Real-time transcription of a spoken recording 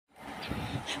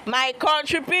My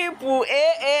country people,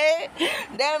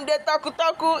 them they talk.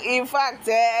 In fact,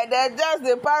 they just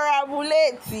the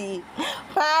parabulate.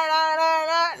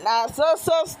 Na so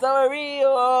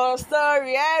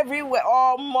story everywhere.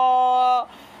 More.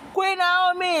 Queen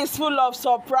Naomi is full of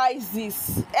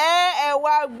surprises.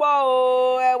 Wá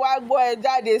gbọ́ ẹ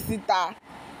jáde síta.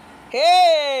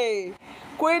 Hey,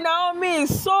 Queen Naomi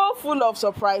is so full of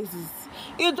surprises.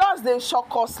 E just dey shock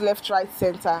us left, right,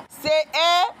 center. Say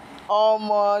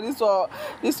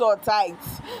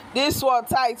this one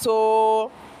tight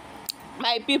oh,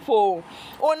 my people.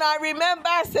 Una remember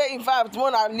say, in fact,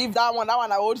 when I leave that one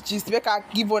I old gist make I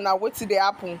give una wetin dey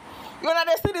happen. You know,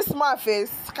 they see this man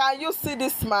face. Can you see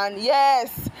this man?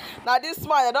 Yes. Now this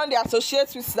man, they don't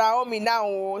associate with Naomi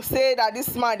now. Say that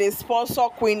this man they sponsor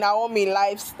Queen Naomi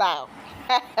lifestyle.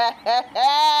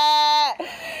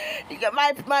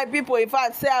 my people, in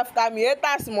fact, say after me,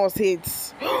 haters must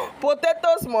hate,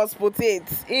 potatoes must potato.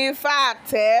 In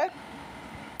fact,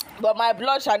 but my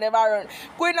blood shall never run.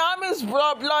 Queen Naomi's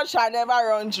blood shall never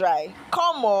run dry.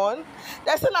 Come on.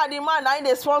 They say that the man now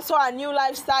they sponsor a new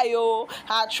lifestyle.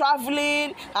 Her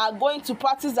traveling, her going to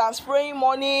parties and spraying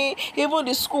money. Even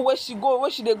the school where she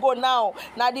dey go now.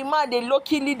 Now the man they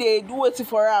luckily they do it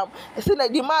for him. They say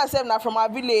that the man said now from our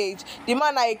village. The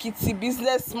man na Ekiti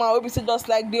businessman. We be say just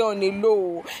like they on the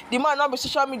low. The man not be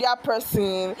social media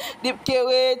person. The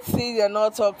wait see they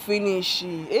not talk finish.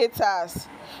 Haters.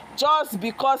 Just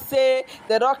because say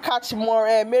they don't catch more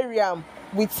Miriam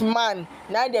with man,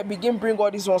 now they begin bring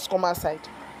all these ones come outside.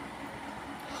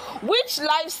 Which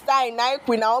lifestyle now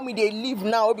Queen Naomi they live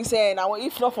now? We be saying now,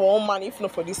 if not for one man, if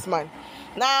not for this man.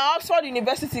 Now Oxford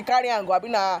University carry and go. I be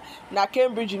na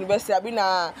Cambridge University. I be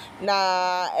na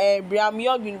Brigham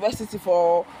Young University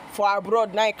for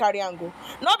abroad. Now carry and go.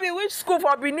 Not be which school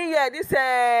for Benin here. This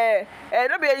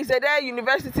not be is there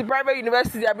university, private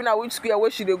university. I be na which school where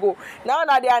should they go? Now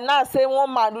they are now saying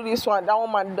one man do this one, that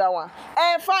one man do that one.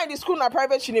 And fine, the school na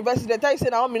private university. They tell you say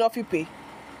Naomi not fit pay.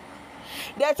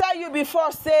 They tell you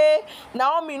before say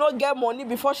Naomi no get money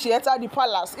before she enter the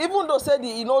palace. Even though say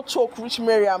the choke reach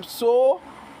Miriam, so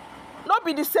not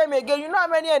be the same again. You know how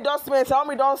many endorsements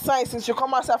Naomi don't sign since she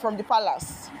come outside from the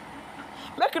palace.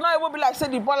 Make it not even be like say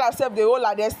the palace self they hold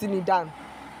her destiny down.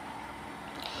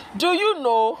 Do you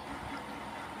know?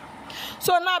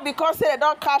 So now because say they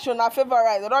don't cash on her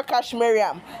favorite, they don't cash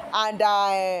Miriam and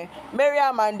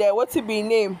what's it be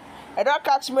name? I don't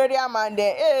catch Miriam and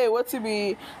what's it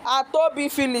be? Toby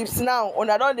Phillips now. When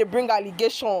I don't they bring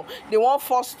allegation, they want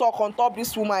first talk on top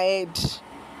this woman head.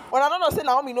 When I don't know say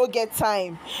Naomi no get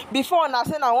time. Before when I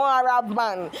say na one Arab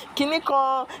man,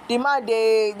 Kinikon, the man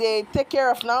they take care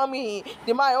of Naomi.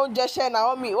 The man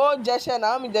Naomi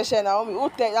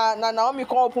Naomi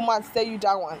come up and tell you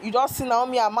that one. You don't see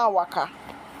Naomi and man waka.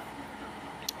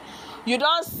 You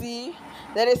don't see.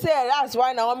 Then they say that's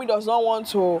why Naomi does not want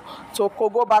to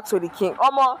go back to the king.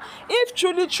 If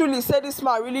truly say this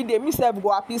man really they myself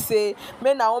go happy say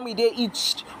may Naomi they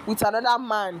itched with another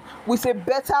man, with a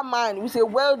better man, with a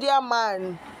wealthier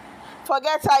man.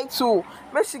 Forget I too.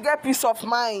 May she get peace of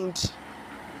mind.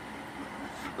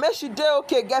 May she dey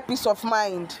okay get peace of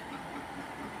mind.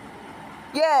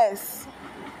 Yes.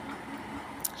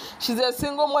 She's a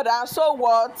single mother, and so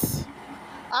what?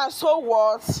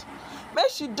 Make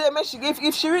she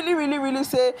if she really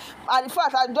say, and in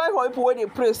fact I join for people when they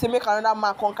pray say make another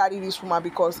man come carry this woman,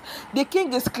 because the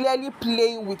king is clearly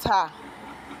playing with her.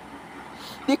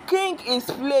 The king is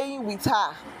playing with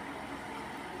her.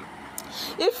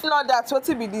 If not that, what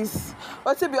will be this?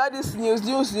 What will be all this news?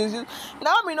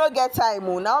 Naomi no get time.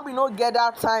 Naomi no get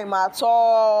that time at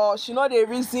all. She not the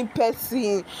reason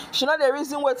person. She not the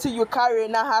reason what you carry.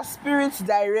 Now her spirit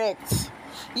direct.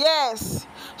 Yes,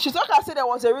 she talk and say there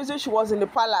was a reason she was in the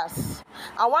palace,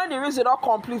 and when the reason not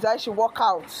complete, that she walk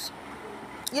out.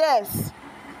 Yes.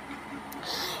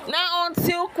 Now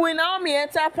until Queen Naomi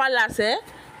enter palace,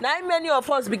 now many of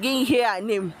us begin hear her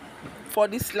name for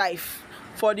this life,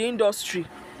 for the industry.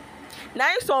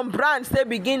 Now some brands they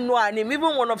begin know her name.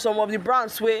 Even some of the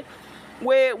brands where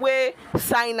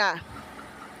sign her.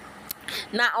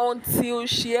 Now until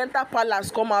she enter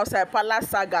palace, come outside, palace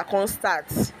saga can start.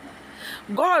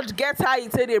 God get how he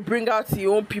say they bring out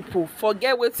your own people.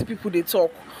 Forget what people they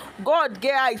talk. God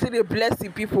get how he say they bless the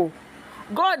people.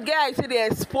 God get how he say they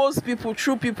expose people,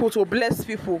 true people, to bless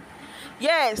people.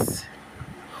 Yes.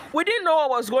 We didn't know what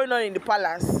was going on in the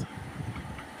palace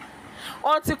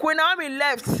until Queen Naomi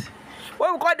left.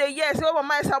 When we got the yes, over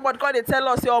my somebody God they tell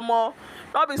us your more.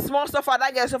 Not be small stuff and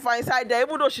that get stuff inside there.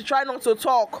 Even though she try not to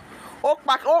talk.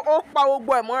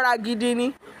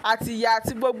 Àti ìyá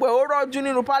àti gbogbo ẹ̀ ó rọ́jú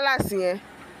nínú palace yẹn.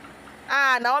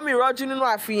 Naomi rọ́jú nínú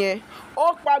ààfin yẹn.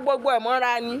 ó pa gbogbo ẹ̀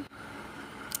mọ́ra ni.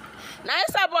 Na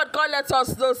Esabod come let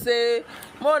us know say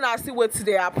more na see wetin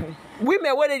dey happen.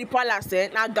 Women wey dey the palace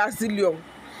na gazillion.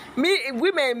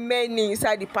 Women many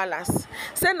inside the palace.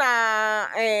 Say na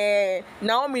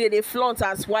Naomi dey flaunt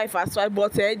as wife,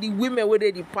 but the women wey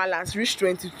dey the palace reach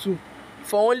 22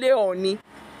 for only Ooni.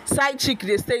 Side chick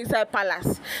dey stay inside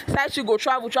palace. Side chick go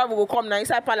travel go come, na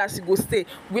inside palace you go stay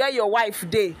where your wife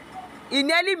dey. E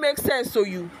nearly make sense to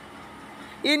you.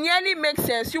 E nearly make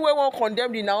sense. You wey wan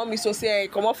condemn the Naomi so say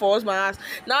comot for husband house.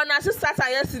 Now na sister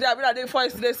yesterday abi na day before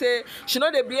yesterday say she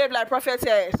no dey behave like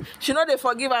prophetess. She no dey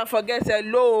forgive and forget.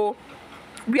 Hello,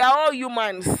 we are all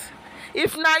humans.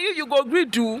 If na you go gree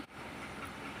do,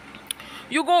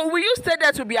 will you stay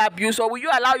there to be abused, or will you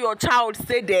allow your child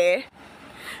stay there?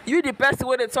 You the person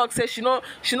wey dey talk say she no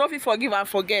fit forgive and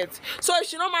forget. So if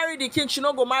she no marry the king, she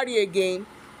no go marry again.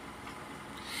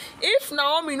 If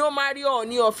Naomi no marry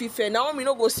Ooni of Ife, Naomi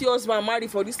no go see husband marry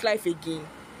for this life again.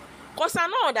 Cause I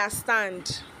no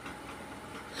understand.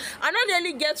 I no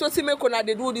really get wetin make una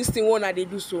dey do this thing wey una dey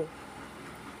do so.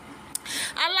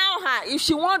 Allow her. If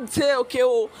she want say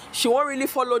okay, she won't really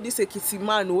follow this Ekiti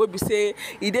man wey be say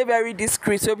he dey very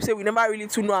discreet, wey be say we never really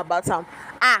too know about him.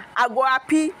 I go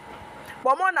happy.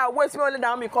 But more na wait me only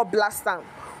Naomi come blast am.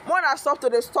 More na stop to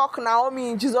dey stalk Naomi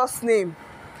in Jesus' name.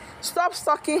 Stop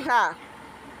stalking her.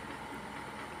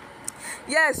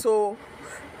 Yes, so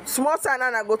small time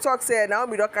now I go talk say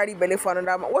Naomi don carry belle for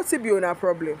another man. What's it be una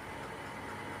problem?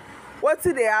 What's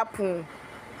it dey happen?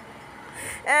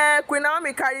 Queen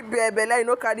Naomi carry belle, you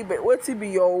no carry belle. What's it be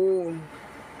your own?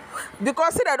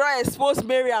 Because see they don expose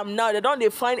Miriam now, they don dey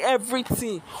find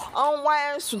everything. On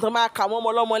why Suntamaka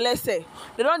momolomo let's say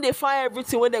they don dey find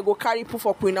everything wey they go carry put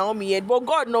for Queen Naomi head, but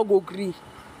God no go gree.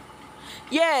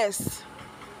 Yes.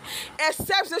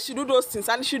 Except say she do those things,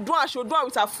 and she do am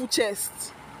with her full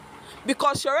chest,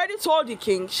 because she already told the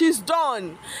king she's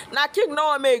done. Now king no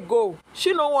one may go,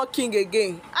 she no want king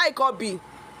again. I could be.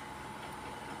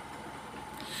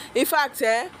 In fact,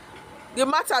 the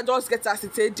matter just get as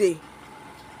it today.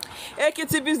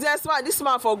 Ekiti businessman, this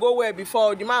man for go well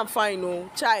before. The man fine, no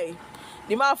chai.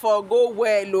 The man for go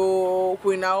well,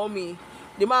 Queen Naomi.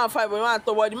 The man fine,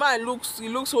 but the man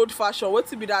looks old fashioned. What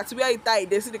to be that? Where he tie?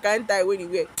 They see the kind tie when he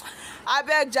wear. I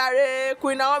beg Jare,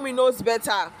 Queen Naomi knows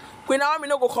better. Queen Naomi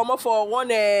no go come up for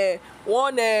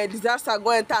one disaster,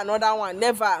 go enter another one.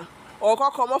 Never. Or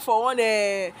come up for one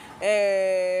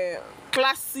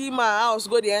classy man house,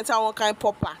 go they enter one kind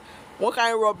popper, one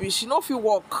kind rubbish. She no fit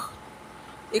work.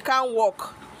 It can't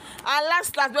work. And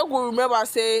last we will remember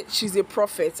say she's a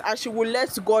prophet and she will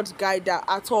let God guide her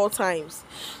at all times.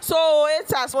 So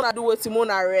it has wanna do with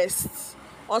Mona arrest.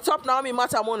 On top Naomi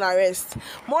matter Mona arrest.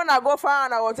 Mona go far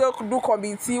and I will take do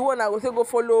committee. Mona go take go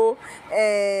follow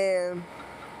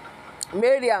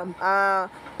Miriam.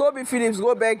 Toby Phillips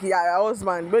go beg her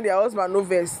husband. When their husband no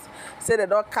vest. Say they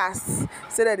don't cast.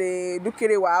 Say that they do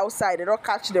carry were outside. They don't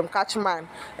catch man.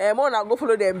 Mona go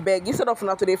follow them beg. Instead of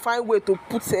now to they find way to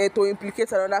put to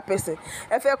implicate another person.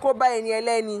 If you go buy any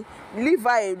Eleni, leave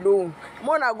her alone.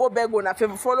 Mona go beg on a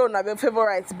favor, follow on a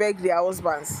favorite beg their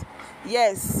husbands.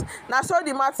 Yes. Now so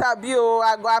the matter be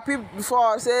I go happy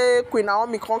before say Queen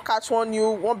Naomi can't catch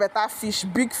one better fish,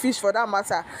 big fish for that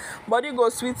matter. But it go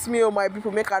sweet me, my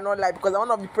people, make her not lie, because one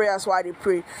of the prayers why they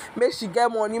pray. Make she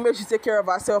get money, make she take care of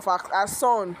herself, her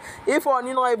son. If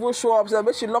Ooni not even show up, so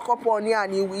make she lock up Ooni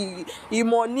and he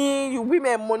money, you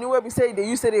women money where we say they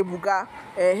use the buga.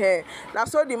 Now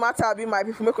so the matter be, my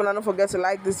people, make una not forget to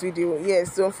like this video.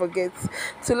 Yes, don't forget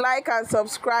to like and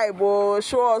subscribe.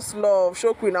 Show us love,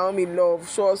 show Queen Naomi love,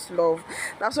 show us love.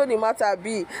 That's what the matter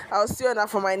be. I'll see you now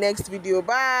for my next video.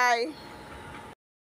 Bye.